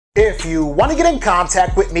If you want to get in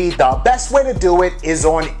contact with me, the best way to do it is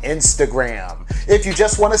on Instagram. If you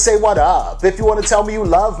just want to say what up, if you want to tell me you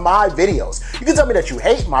love my videos, you can tell me that you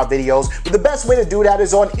hate my videos, but the best way to do that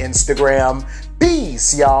is on Instagram.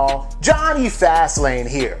 Peace, y'all. Jonny Fastlane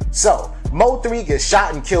here. So, MO3 gets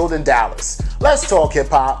shot and killed in Dallas. Let's talk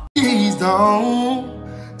hip-hop. Please don't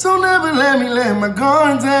ever let me let my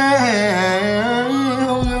guard down.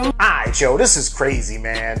 Alright, yo, this is crazy,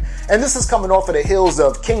 man. And this is coming off of the heels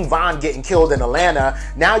of King Von getting killed in Atlanta.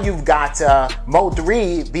 Now you've got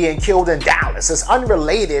MO3 being killed in Dallas. It's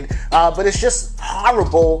unrelated, but it's just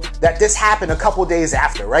horrible that this happened a couple days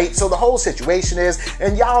after, right? So the whole situation is,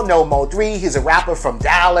 and y'all know MO3, he's a rapper from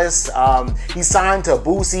Dallas. He's signed to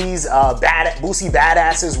Boosie's Boosie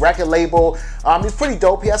Badazz's record label. He's pretty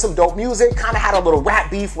dope. He has some dope music. Kind of had a little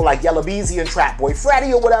rap beef with like Yella Beezy and Trap Boy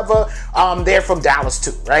Freddy or whatever. They're from Dallas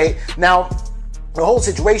too, right? Now, the whole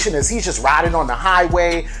situation is he's just riding on the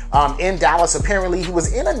highway in Dallas. Apparently, he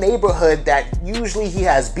was in a neighborhood that usually he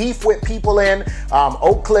has beef with people in.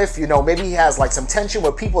 Oak Cliff, you know, maybe he has like some tension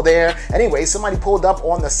with people there. Anyway, somebody pulled up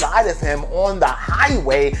on the side of him on the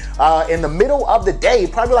highway in the middle of the day,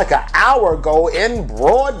 probably like an hour ago in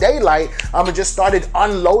broad daylight, and just started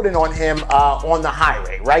unloading on him on the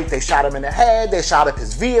highway, right? They shot him in the head. They shot up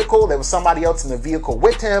his vehicle. There was somebody else in the vehicle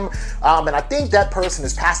with him. And I think that person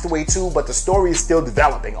has passed away too, but the story is still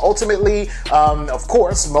developing. Ultimately, of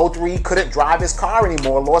course, MO3 couldn't drive his car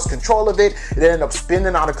anymore, lost control of it. It ended up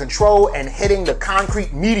spinning out of control and hitting the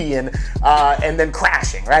concrete median and then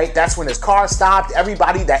crashing, right? That's when his car stopped.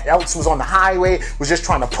 Everybody that else was on the highway was just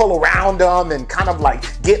trying to pull around him and kind of like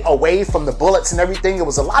get away from the bullets and everything. It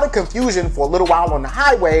was a lot of confusion for a little while on the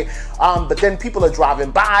highway, but then people are driving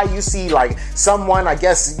by. You see like someone, I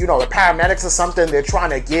guess, you know, the paramedics or something, they're trying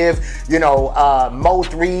to give, you know,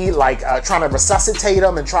 MO3, like trying to resuscitate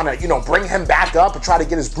him and trying to, you know, bring him back up and try to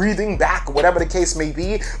get his breathing back or whatever the case may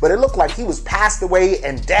be. But it looked like he was passed away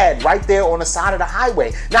and dead right there on the side of the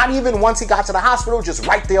highway. Not even once he got to the hospital, just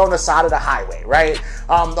right there on the side of the highway, right?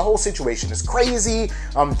 The whole situation is crazy.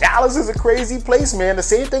 Dallas is a crazy place, man. The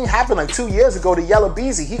same thing happened like 2 years ago to Yella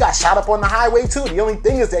Beezy. He got shot up on the highway too. The only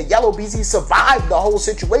thing is that Yella Beezy survived the whole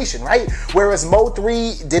situation, right? Whereas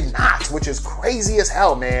MO3 did not, which is crazy as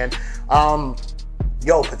hell, man.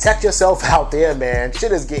 Yo, protect yourself out there, man.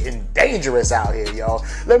 Shit is getting dangerous out here, yo.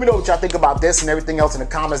 Let me know what y'all think about this and everything else in the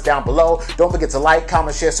comments down below. Don't forget to like,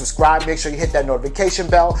 comment, share, subscribe. Make sure you hit that notification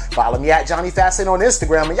bell. Follow me at Jonny Fastlane on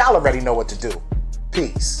Instagram, and y'all already know what to do.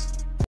 Peace.